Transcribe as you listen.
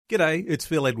G'day, it's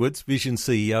Phil Edwards, Vision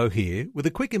CEO here, with a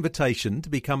quick invitation to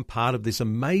become part of this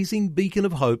amazing beacon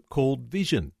of hope called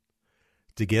Vision.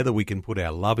 Together we can put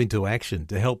our love into action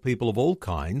to help people of all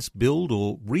kinds build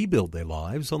or rebuild their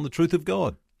lives on the truth of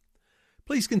God.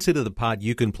 Please consider the part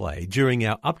you can play during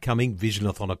our upcoming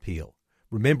Visionathon appeal,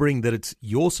 remembering that it's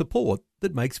your support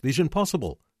that makes Vision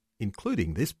possible,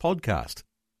 including this podcast.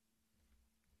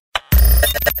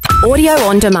 Audio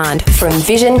on demand from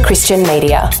Vision Christian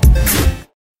Media.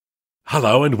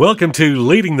 Hello and welcome to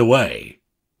Leading the Way.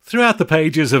 Throughout the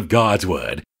pages of God's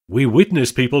Word, we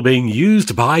witness people being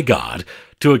used by God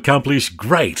to accomplish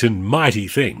great and mighty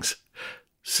things.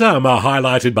 Some are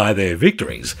highlighted by their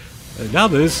victories, and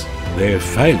others their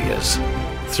failures.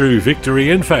 Through victory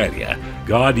and failure,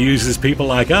 God uses people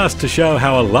like us to show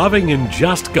how a loving and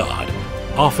just God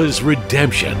offers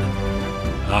redemption.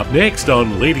 Up next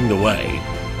on Leading the Way,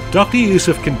 Dr.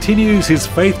 Youssef continues his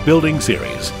faith-building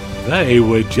series, They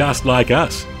Were Just Like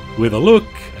Us, with a look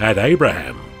at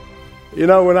Abraham. You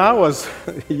know, when I was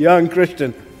a young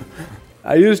Christian,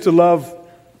 I used to love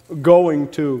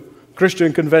going to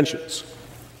Christian conventions.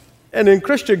 And in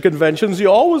Christian conventions,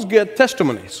 you always get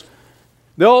testimonies.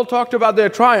 They all talked about their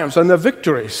triumphs and their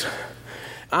victories.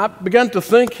 I began to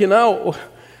think,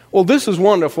 well, this is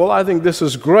wonderful. I think this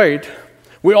is great.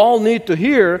 We all need to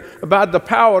hear about the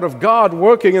power of God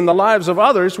working in the lives of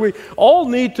others. We all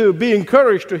need to be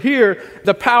encouraged to hear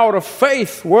the power of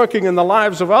faith working in the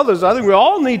lives of others. I think we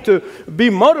all need to be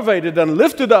motivated and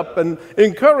lifted up and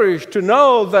encouraged to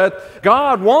know that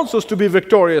God wants us to be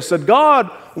victorious, that God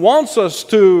wants us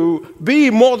to be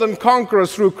more than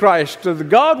conquerors through Christ, that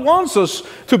God wants us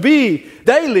to be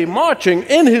daily marching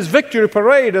in His victory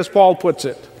parade, as Paul puts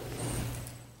it.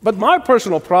 But my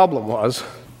personal problem was,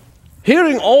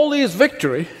 hearing all these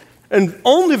victory, and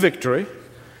only victory,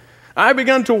 I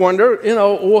began to wonder,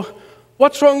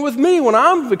 what's wrong with me when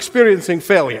I'm experiencing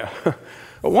failure?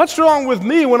 What's wrong with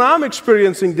me when I'm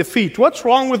experiencing defeat? What's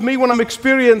wrong with me when I'm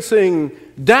experiencing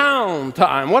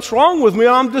downtime? What's wrong with me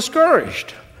when I'm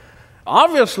discouraged?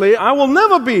 Obviously, I will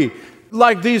never be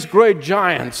like these great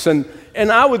giants, and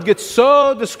I would get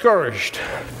so discouraged.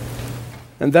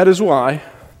 And that is why,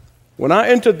 when I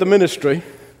entered the ministry,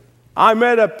 I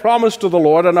made a promise to the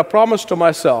Lord and a promise to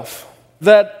myself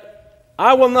that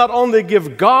I will not only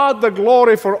give God the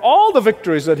glory for all the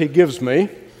victories that He gives me,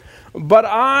 but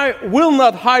I will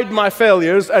not hide my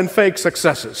failures and fake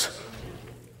successes.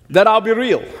 That I'll be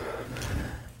real.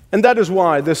 And that is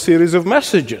why this series of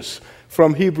messages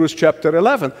from Hebrews chapter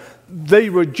 11, they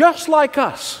were just like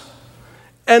us.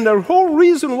 And the whole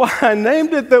reason why I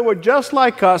named it, They Were Just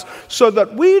Like Us, so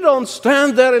that we don't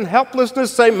stand there in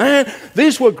helplessness, say, man,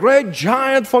 these were great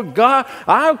giants for God.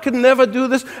 I could never do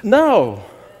this. No.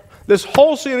 This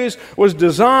whole series was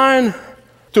designed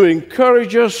to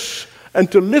encourage us and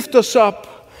to lift us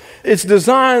up. It's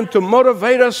designed to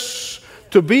motivate us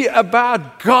to be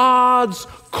about God's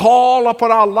call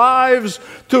upon our lives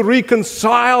to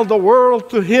reconcile the world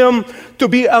to Him, to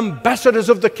be ambassadors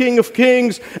of the King of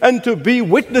Kings, and to be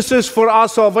witnesses for our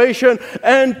salvation,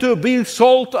 and to be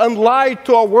salt and light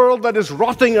to a world that is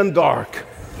rotting and dark.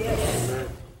 Yes.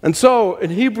 And so in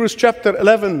Hebrews chapter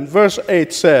 11 verse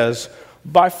 8 says,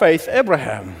 by faith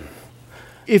Abraham.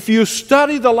 If you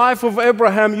study the life of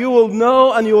Abraham, you will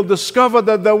know and you will discover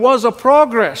that there was a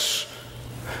progress.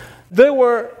 There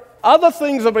were other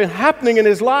things have been happening in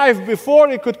his life before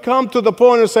he could come to the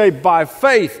point and say, by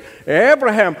faith,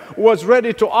 Abraham was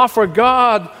ready to offer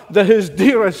God his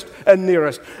dearest and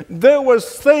nearest. There was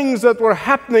things that were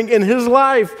happening in his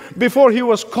life before he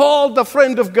was called the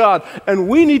friend of God, and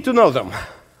we need to know them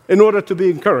in order to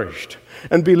be encouraged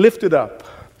and be lifted up.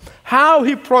 How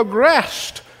he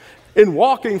progressed in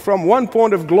walking from one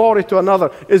point of glory to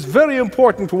another is very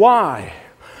important. Why?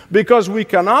 Because we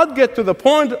cannot get to the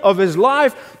point of his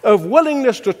life of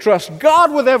willingness to trust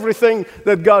God with everything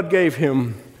that God gave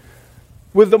him,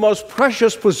 with the most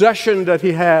precious possession that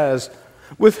he has,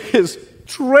 with his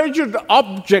treasured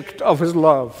object of his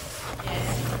love,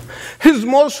 his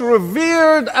most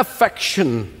revered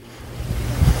affection,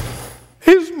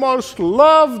 his most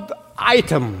loved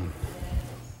item.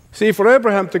 See, for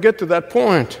Abraham to get to that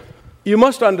point, you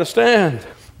must understand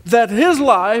that his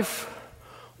life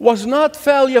was not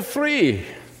failure-free,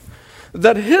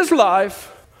 that his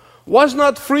life was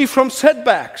not free from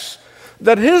setbacks,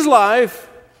 that his life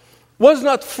was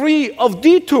not free of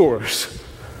detours,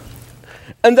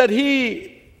 and that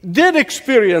he did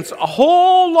experience a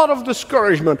whole lot of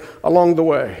discouragement along the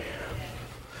way.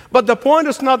 But the point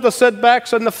is not the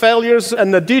setbacks and the failures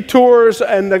and the detours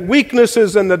and the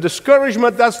weaknesses and the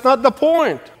discouragement. That's not the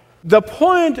point. The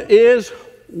point is,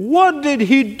 What did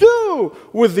he do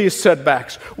with these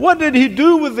setbacks? What did he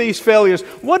do with these failures?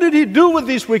 What did he do with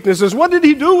these weaknesses? What did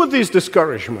he do with these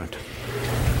discouragement?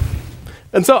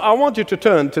 And so I want you to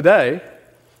turn today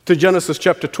to Genesis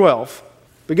chapter 12,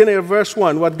 beginning at verse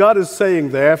 1. What God is saying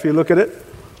there, if you look at it,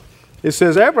 it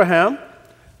says, Abraham,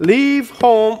 leave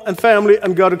home and family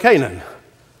and go to Canaan.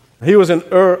 He was in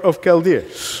Ur of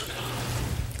Chaldees,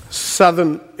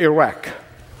 southern Iraq.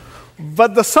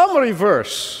 But the summary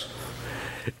verse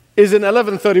is in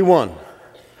 11:31.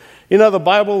 You know, the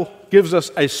Bible gives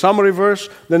us a summary verse,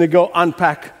 then you go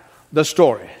unpack the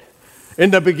story.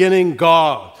 In the beginning,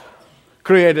 God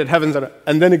created heavens and earth.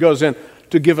 And then he goes in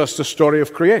to give us the story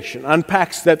of creation,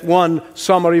 unpacks that one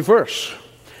summary verse.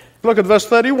 Look at verse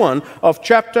 31 of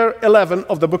chapter 11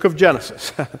 of the book of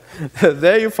Genesis.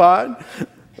 There you find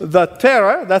that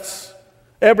Terah, that's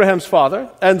Abraham's father,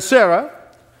 and Sarah,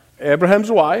 Abraham's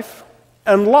wife,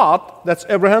 and Lot, that's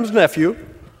Abraham's nephew,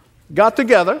 got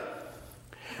together,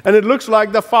 and it looks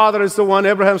like the father is the one,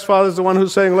 Abraham's father is the one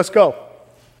who's saying, let's go.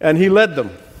 And he led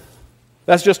them.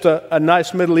 That's just a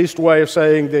nice Middle East way of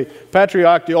saying the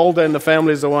patriarch, the older in the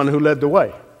family, is the one who led the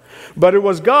way. But it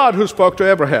was God who spoke to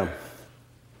Abraham.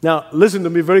 Now, listen to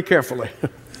me very carefully.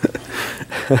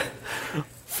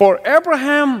 For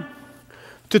Abraham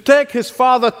to take his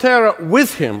father Terah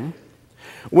with him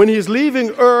when he's leaving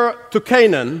Ur to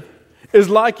Canaan is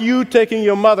like you taking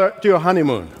your mother to your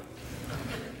honeymoon.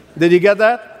 Did you get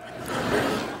that?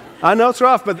 I know it's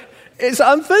rough, but it's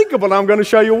unthinkable. I'm going to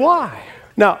show you why.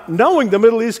 Now, knowing the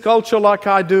Middle East culture like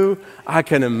I do, I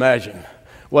can imagine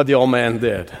what the old man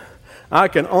did. I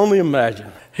can only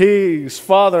imagine. His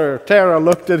father, Terah,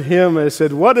 looked at him and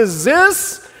said, what is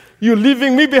this? You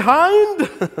leaving me behind?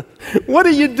 What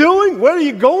are you doing? Where are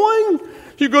you going?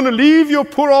 You're going to leave your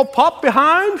poor old pop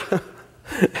behind?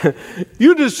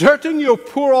 You deserting your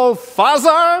poor old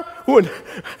father?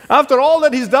 After all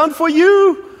that he's done for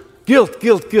you? Guilt,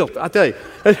 guilt, guilt. I tell you.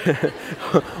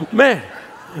 Man,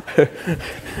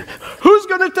 who's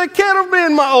going to take care of me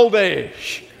in my old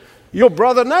age? Your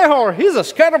brother Nahor, he's a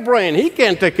scatterbrain. He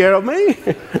can't take care of me.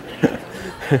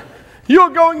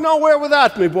 You're going nowhere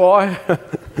without me, boy.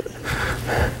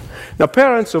 Now,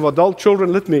 parents of adult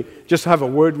children, let me just have a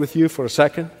word with you for a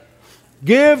second.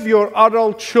 Give your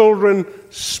adult children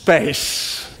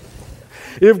space.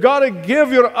 You've got to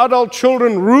give your adult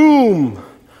children room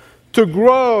to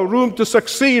grow, room to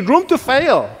succeed, room to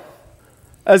fail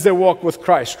as they walk with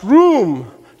Christ,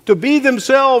 room to be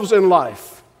themselves in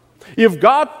life. You've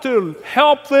got to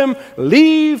help them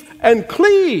leave and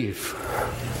cleave.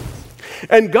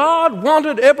 And God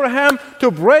wanted Abraham to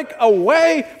break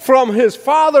away from his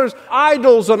father's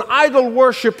idols and idol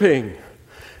worshiping.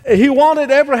 He wanted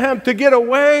Abraham to get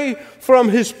away from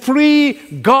his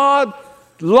pre-God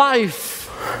life.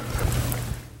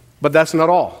 But that's not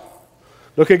all.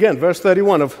 Look again, verse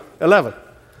 31 of 11.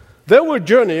 They were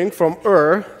journeying from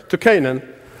Ur to Canaan.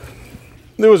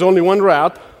 There was only one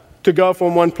route to go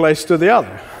from one place to the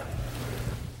other.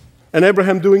 And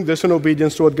Abraham doing this in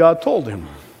obedience to what God told him.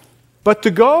 But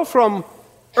to go from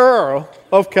Ur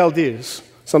of Chaldees,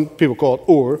 some people call it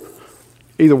Ur,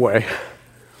 either way.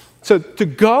 So to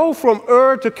go from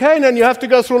Ur to Canaan, you have to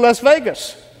go through Las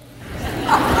Vegas.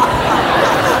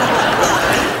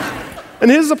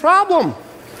 And here's the problem.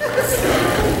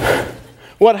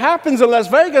 What happens in Las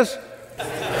Vegas?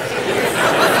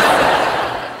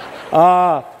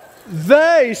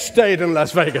 They stayed in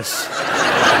Las Vegas.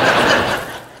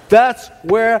 That's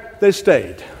where they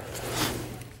stayed.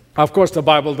 Of course, the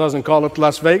Bible doesn't call it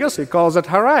Las Vegas, it calls it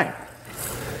Haran.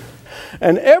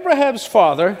 And Abraham's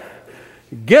father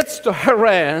gets to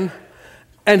Haran,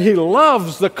 and he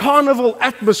loves the carnival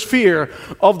atmosphere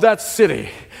of that city.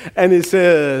 And he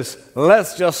says,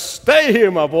 let's just stay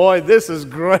here, my boy, this is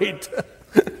great.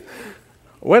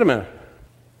 Wait a minute.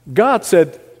 God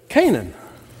said Canaan,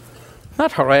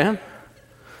 not Haran.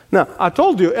 Now, I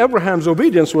told you Abraham's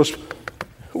obedience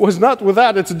was not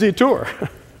without its detour.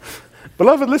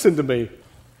 Beloved, listen to me.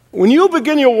 When you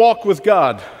begin your walk with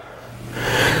God,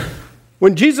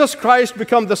 when Jesus Christ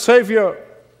becomes the Savior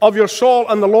of your soul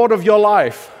and the Lord of your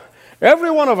life, every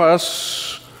one of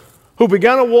us who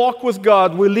began a walk with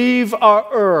God will leave our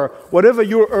Ur, whatever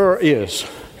your Ur is,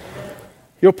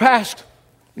 your past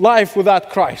life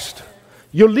without Christ.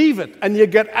 You leave it and you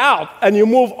get out and you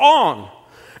move on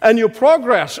and you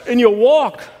progress in your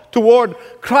walk toward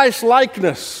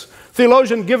Christ-likeness.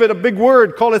 Theologians give it a big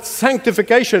word, call it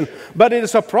sanctification, but it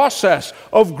is a process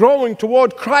of growing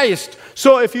toward Christ.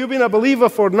 So if you've been a believer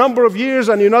for a number of years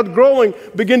and you're not growing,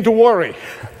 begin to worry.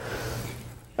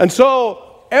 And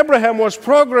so Abraham was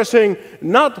progressing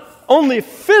not only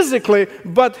physically,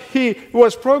 but he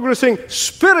was progressing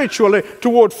spiritually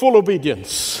toward full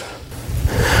obedience.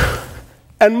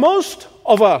 And most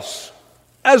of us,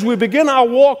 as we begin our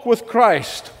walk with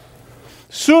Christ,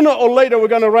 sooner or later we're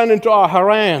going to run into our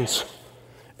Harans.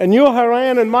 And your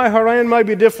Haran and my Haran might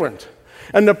be different.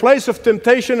 And the place of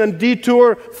temptation and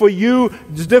detour for you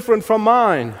is different from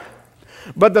mine.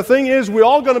 But the thing is, we're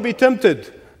all going to be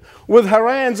tempted with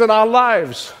Harans in our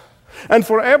lives. And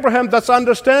for Abraham, that's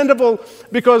understandable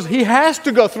because he has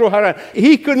to go through Haran.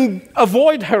 He couldn't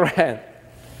avoid Haran.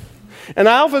 And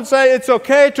I often say it's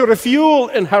okay to refuel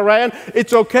in Haran.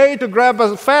 It's okay to grab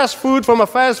a fast food from a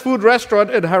fast food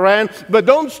restaurant in Haran, but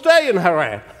don't stay in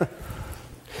Haran.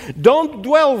 Don't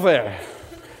dwell there.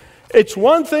 It's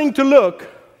one thing to look,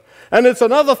 and it's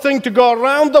another thing to go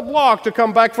around the block to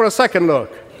come back for a second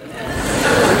look.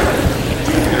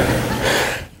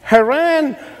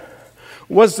 Haran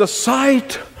was the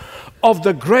site of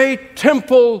the great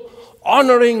temple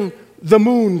honoring the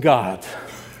moon god.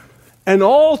 And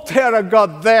all Terah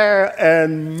got there,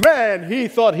 and man, he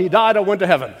thought he died and went to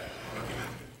heaven.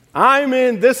 I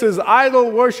mean, this is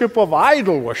idol worship of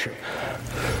idol worship.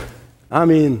 I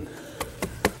mean,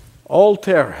 all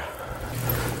Terah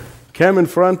came in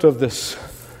front of this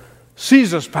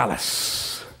Caesar's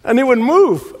palace, and he wouldn't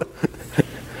move.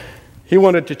 He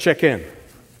wanted to check in.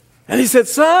 And he said,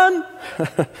 son,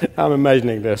 I'm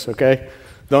imagining this, okay?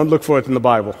 Don't look for it in the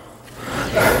Bible.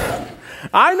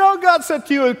 I know God said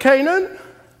to you in Canaan.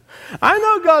 I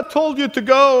know God told you to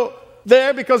go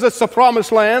there because it's the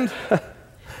promised land.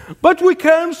 But we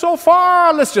came so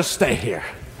far, let's just stay here.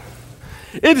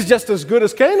 It's just as good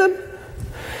as Canaan.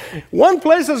 One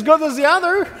place as good as the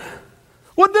other.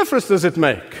 What difference does it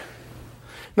make?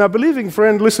 Now, believing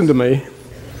friend, listen to me.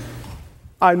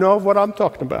 I know what I'm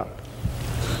talking about.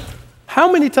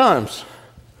 How many times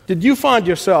did you find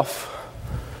yourself,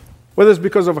 whether it's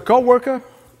because of a coworker,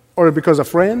 or because a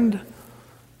friend,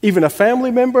 even a family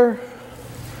member,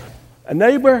 a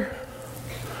neighbor,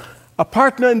 a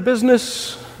partner in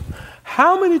business,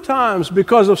 how many times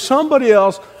because of somebody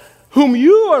else whom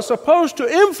you are supposed to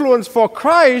influence for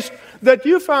Christ that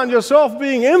you found yourself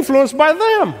being influenced by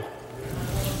them?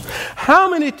 How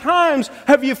many times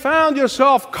have you found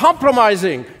yourself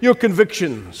compromising your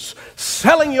convictions,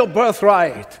 selling your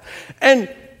birthright,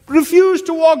 and refuse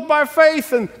to walk by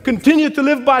faith and continue to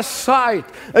live by sight,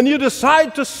 and you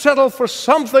decide to settle for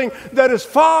something that is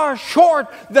far short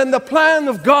than the plan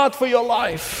of God for your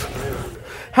life?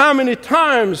 How many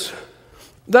times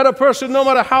that a person, no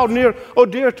matter how near or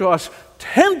dear to us,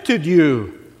 tempted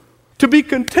you to be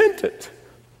contented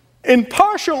in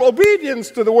partial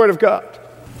obedience to the Word of God?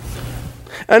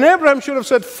 And Abraham should have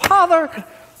said, Father,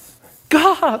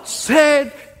 God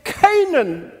said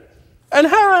Canaan, and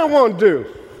Haran won't do.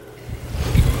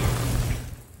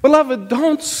 Beloved,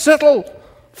 don't settle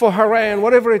for Haran,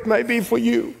 whatever it may be for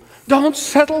you. Don't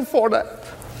settle for that.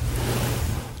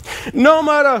 No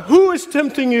matter who is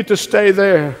tempting you to stay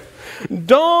there,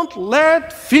 don't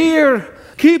let fear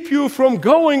keep you from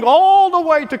going all the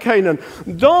way to Canaan.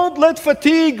 Don't let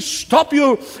fatigue stop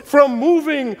you from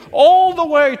moving all the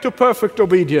way to perfect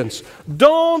obedience.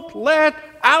 Don't let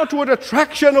outward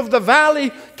attraction of the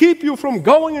valley keep you from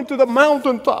going into the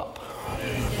mountaintop.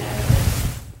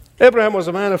 Abraham was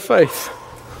a man of faith,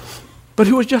 but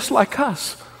he was just like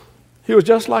us. He was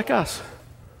just like us.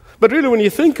 But really, when you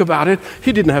think about it,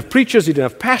 he didn't have preachers, he didn't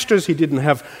have pastors, he didn't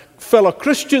have fellow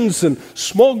Christians and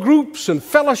small groups and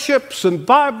fellowships and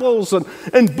Bibles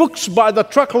and books by the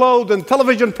truckload and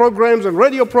television programs and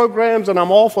radio programs, and I'm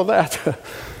all for that.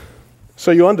 So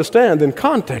you understand, in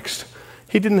context,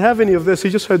 he didn't have any of this,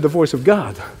 he just heard the voice of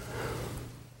God.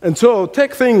 And so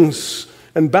take things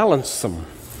and balance them.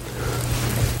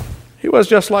 He was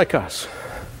just like us.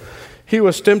 He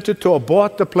was tempted to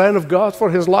abort the plan of God for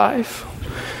his life.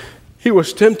 He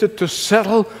was tempted to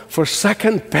settle for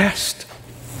second best.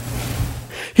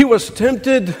 He was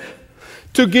tempted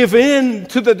to give in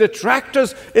to the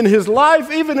detractors in his life,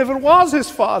 even if it was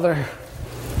his father.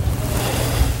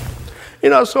 You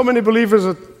know, so many believers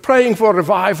are praying for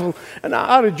revival, and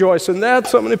I rejoice in that.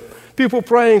 So many people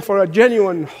praying for a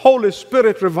genuine Holy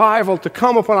Spirit revival to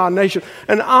come upon our nation.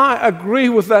 And I agree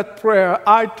with that prayer.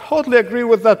 I totally agree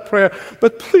with that prayer.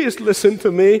 But please listen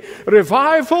to me.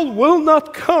 Revival will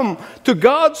not come to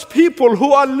God's people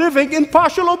who are living in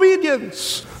partial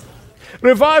obedience.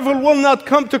 Revival will not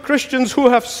come to Christians who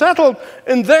have settled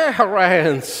in their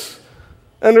Harans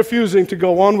and refusing to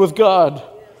go on with God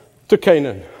to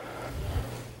Canaan.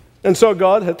 And so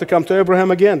God had to come to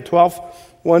Abraham again,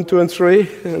 1, 2, and 3,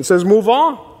 and says, move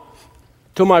on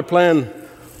to my plan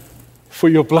for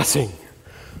your blessing.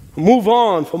 Move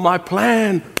on from my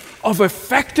plan of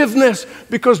effectiveness,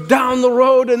 because down the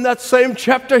road in that same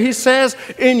chapter he says,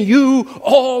 in you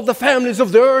all the families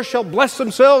of the earth shall bless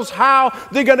themselves. How?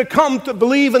 They're going to come to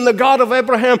believe in the God of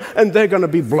Abraham, and they're going to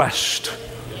be blessed.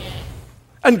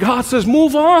 And God says,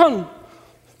 move on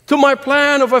to my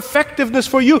plan of effectiveness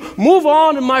for you. Move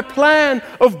on in my plan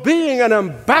of being an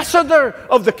ambassador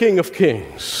of the King of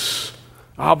Kings.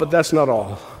 But that's not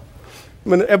all.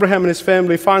 When Abraham and his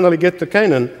family finally get to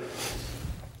Canaan,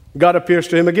 God appears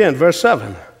to him again, verse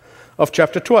 7 of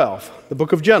chapter 12, the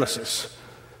book of Genesis.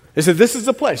 He said, this is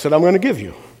the place that I'm going to give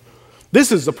you.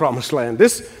 This is the promised land.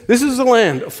 This is the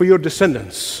land for your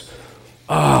descendants.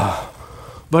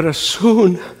 But as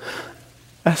soon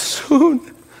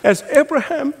as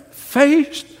Abraham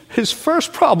faced his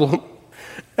first problem,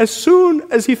 as soon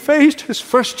as he faced his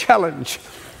first challenge,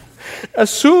 as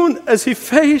soon as he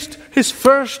faced his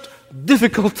first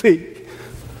difficulty,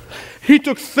 he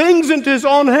took things into his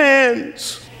own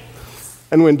hands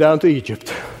and went down to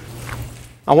Egypt.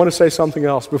 I want to say something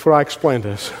else before I explain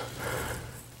this.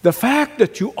 The fact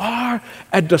that you are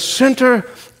at the center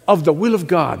of the will of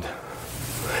God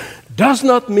does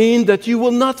not mean that you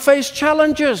will not face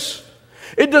challenges.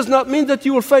 It does not mean that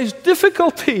you will face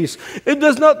difficulties. It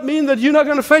does not mean that you're not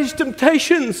going to face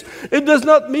temptations. It does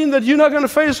not mean that you're not going to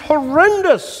face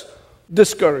horrendous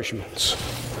discouragements.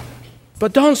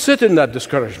 But don't sit in that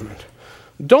discouragement.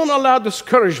 Don't allow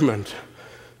discouragement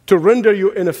to render you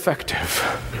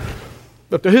ineffective.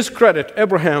 But to his credit,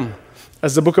 Abraham,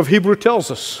 as the book of Hebrews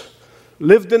tells us,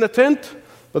 lived in a tent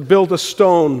but built a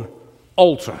stone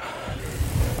altar.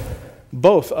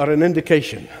 Both are an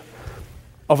indication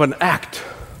of an act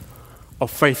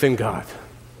of faith in God,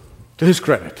 to his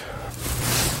credit.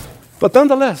 But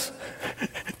nonetheless,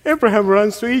 Abraham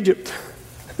runs to Egypt.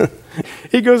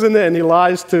 He goes in there and he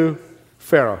lies to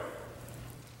Pharaoh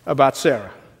about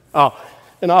Sarah.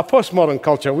 In our postmodern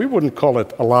culture, we wouldn't call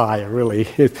it a lie, really.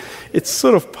 It's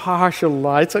sort of partial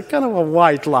lie. It's a kind of a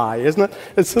white lie, isn't it?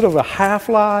 It's sort of a half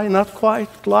lie, not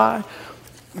quite lie.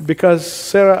 Because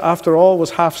Sarah, after all,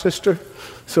 was half-sister.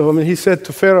 So, he said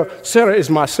to Pharaoh, Sarah is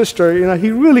my sister.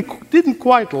 He really didn't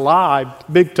quite lie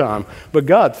big time, but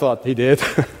God thought he did.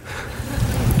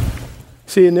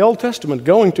 See, in the Old Testament,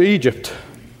 going to Egypt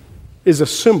is a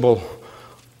symbol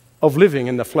of living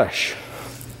in the flesh.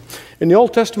 In the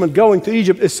Old Testament, going to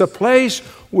Egypt is a place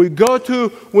we go to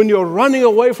when you're running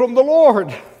away from the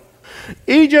Lord.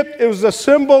 Egypt is a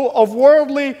symbol of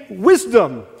worldly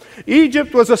wisdom.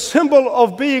 Egypt was a symbol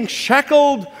of being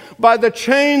shackled by the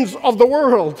chains of the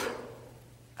world.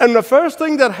 And the first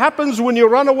thing that happens when you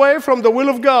run away from the will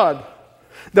of God,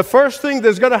 the first thing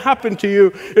that's going to happen to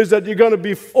you is that you're going to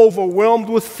be overwhelmed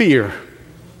with fear.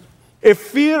 If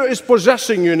fear is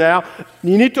possessing you now,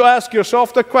 you need to ask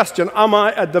yourself the question, am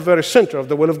I at the very center of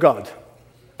the will of God?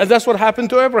 And that's what happened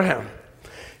to Abraham.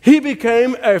 He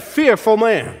became a fearful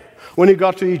man when he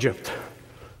got to Egypt.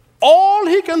 All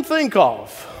he can think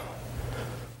of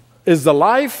is the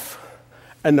life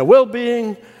and the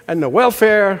well-being and the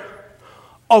welfare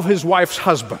of his wife's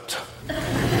husband.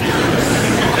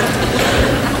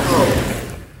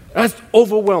 That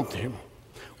overwhelmed him.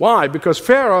 Why? Because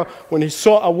Pharaoh, when he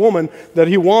saw a woman that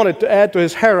he wanted to add to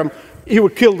his harem, he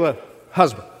would kill the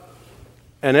husband.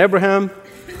 And Abraham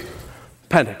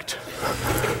panicked.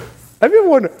 Have you ever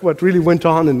wondered what really went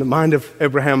on in the mind of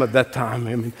Abraham at that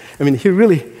time? He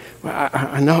really,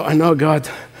 I know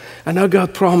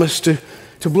God promised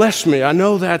to bless me. I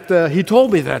know that he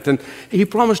told me that, and he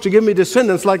promised to give me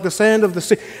descendants like the sand of the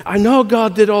sea. I know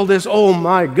God did all this. Oh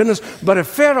my goodness. But if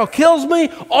Pharaoh kills me,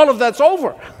 all of that's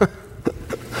over.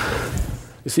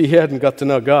 You see, he hadn't got to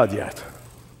know God yet.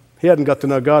 He hadn't got to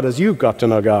know God as you got to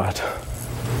know God.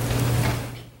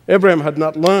 Abraham had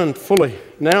not learned fully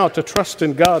now to trust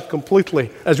in God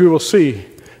completely, as we will see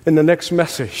in the next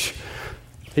message.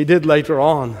 He did later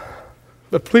on.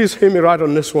 But please hear me right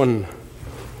on this one.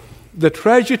 The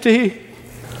tragedy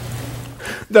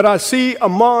that I see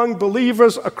among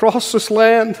believers across this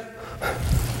land,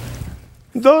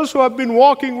 those who have been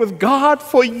walking with God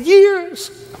for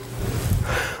years,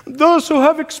 those who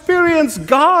have experienced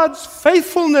God's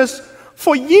faithfulness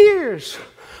for years,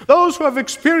 those who have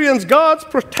experienced God's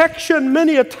protection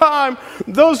many a time,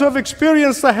 those who have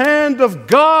experienced the hand of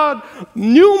God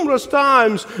numerous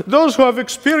times, those who have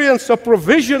experienced the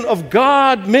provision of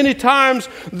God many times,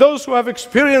 those who have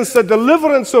experienced the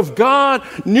deliverance of God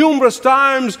numerous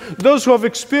times, those who have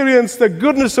experienced the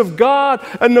goodness of God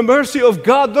and the mercy of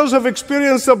God, those who have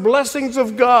experienced the blessings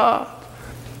of God.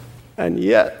 And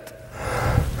yet,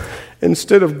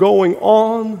 instead of going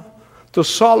on to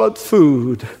solid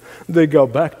food, they go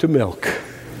back to milk.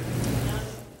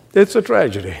 It's a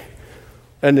tragedy.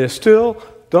 and they still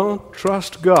don't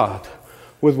trust God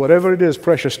with whatever it is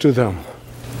precious to them.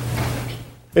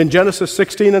 In Genesis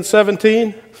 16 and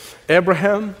 17,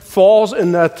 Abraham falls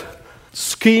in that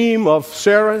scheme of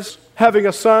Sarah's, having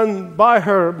a son by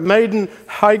her maiden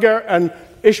Hagar, and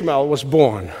Ishmael was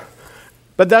born.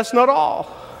 But that's not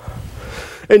all.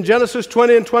 In Genesis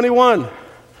 20 and 21,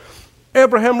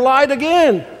 Abraham lied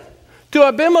again to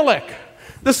Abimelech.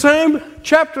 The same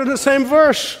chapter and the same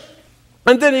verse.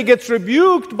 And then he gets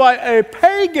rebuked by a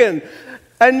pagan.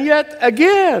 And yet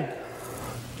again.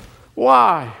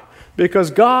 Why?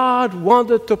 Because God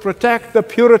wanted to protect the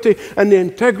purity and the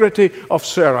integrity of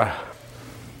Sarah.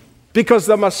 Because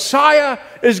the Messiah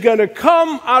is going to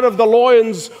come out of the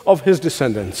loins of his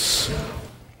descendants.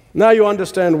 Now you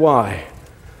understand why.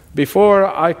 Before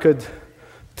I could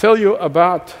tell you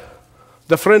about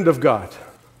the friend of God,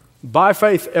 by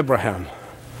faith Abraham,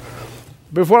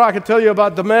 before I could tell you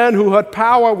about the man who had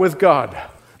power with God,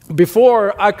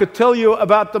 before I could tell you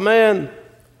about the man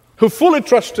who fully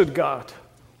trusted God,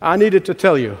 I needed to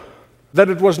tell you that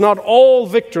it was not all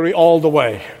victory all the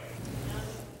way.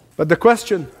 But the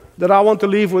question that I want to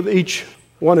leave with each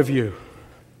one of you,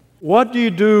 what do you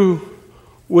do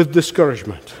with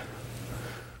discouragement?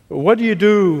 What do you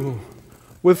do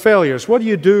with failures? What do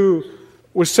you do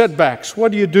with setbacks?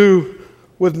 What do you do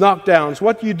with knockdowns?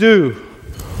 What do you do?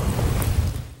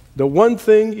 The one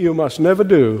thing you must never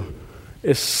do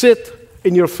is sit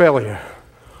in your failure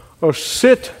or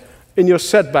sit in your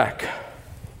setback.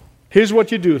 Here's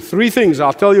what you do. 3 things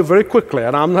I'll tell you very quickly,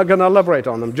 and I'm not going to elaborate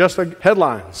on them, just the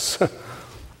headlines.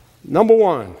 Number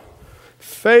 1,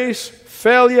 face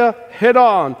failure head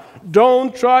on.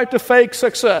 Don't try to fake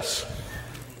success.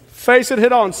 Face it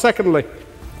head on. Secondly,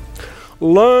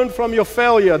 learn from your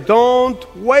failure.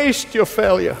 Don't waste your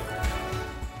failure.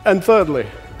 And thirdly,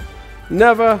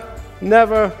 never,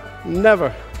 never,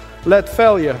 never let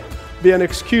failure be an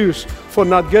excuse for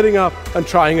not getting up and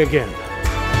trying again.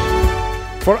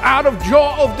 For out of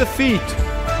jaw of defeat,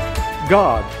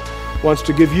 God wants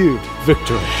to give you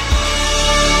victory.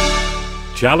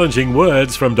 Challenging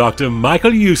words from Dr.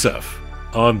 Michael Youssef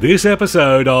on this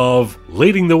episode of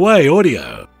Leading the Way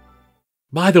Audio.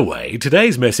 By the way,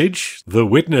 today's message, The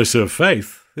Witness of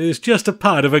Faith, is just a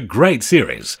part of a great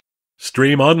series.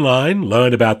 Stream online,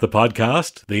 learn about the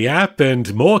podcast, the app,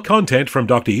 and more content from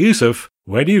Dr. Youssef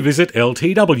when you visit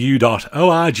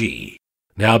ltw.org.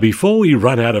 Now, before we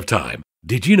run out of time,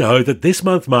 did you know that this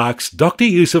month marks Dr.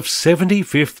 Youssef's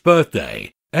 75th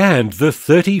birthday and the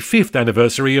 35th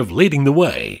anniversary of Leading the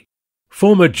Way?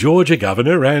 Former Georgia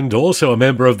Governor and also a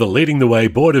member of the Leading the Way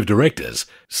Board of Directors,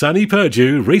 Sonny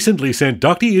Perdue recently sent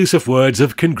Dr. Youssef words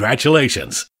of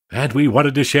congratulations, and we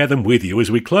wanted to share them with you as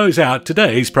we close out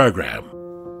today's program.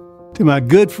 To my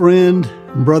good friend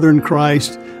and brother in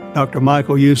Christ, Dr.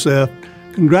 Michael Youssef,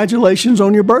 congratulations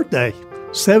on your birthday.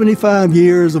 75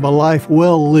 years of a life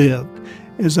well lived.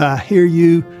 As I hear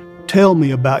you tell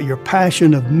me about your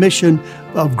passion of mission,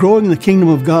 of growing the kingdom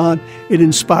of God, it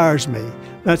inspires me.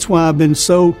 That's why I've been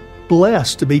so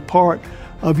blessed to be part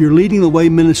of your Leading the Way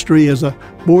ministry as a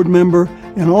board member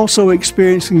and also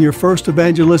experiencing your first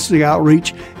evangelistic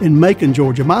outreach in Macon,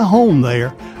 Georgia, my home there,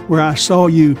 where I saw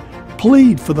you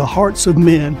plead for the hearts of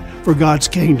men for God's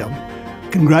kingdom.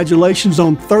 Congratulations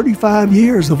on 35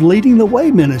 years of Leading the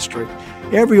Way ministry.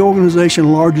 Every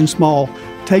organization, large and small,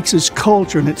 takes its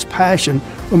culture and its passion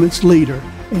from its leader,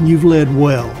 and you've led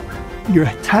well. Your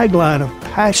tagline of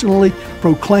passionately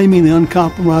proclaiming the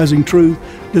uncompromising truth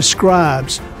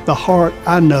describes the heart,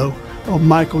 I know, of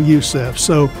Michael Youssef.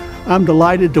 So I'm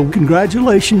delighted to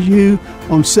congratulate you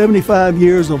on 75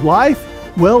 years of life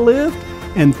well lived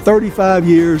and 35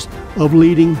 years of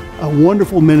leading a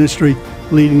wonderful ministry,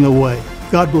 Leading the Way.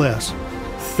 God bless.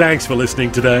 Thanks for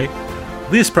listening today.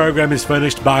 This program is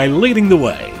furnished by Leading the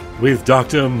Way with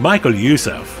Dr. Michael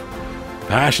Youssef,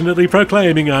 passionately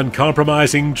proclaiming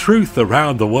uncompromising truth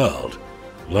around the world.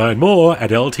 Learn more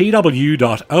at ltw.org.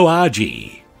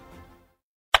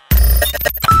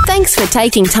 Thanks for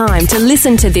taking time to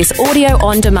listen to this audio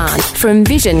on demand from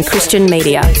Vision Christian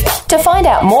Media. To find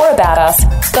out more about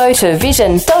us, go to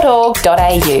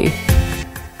vision.org.au.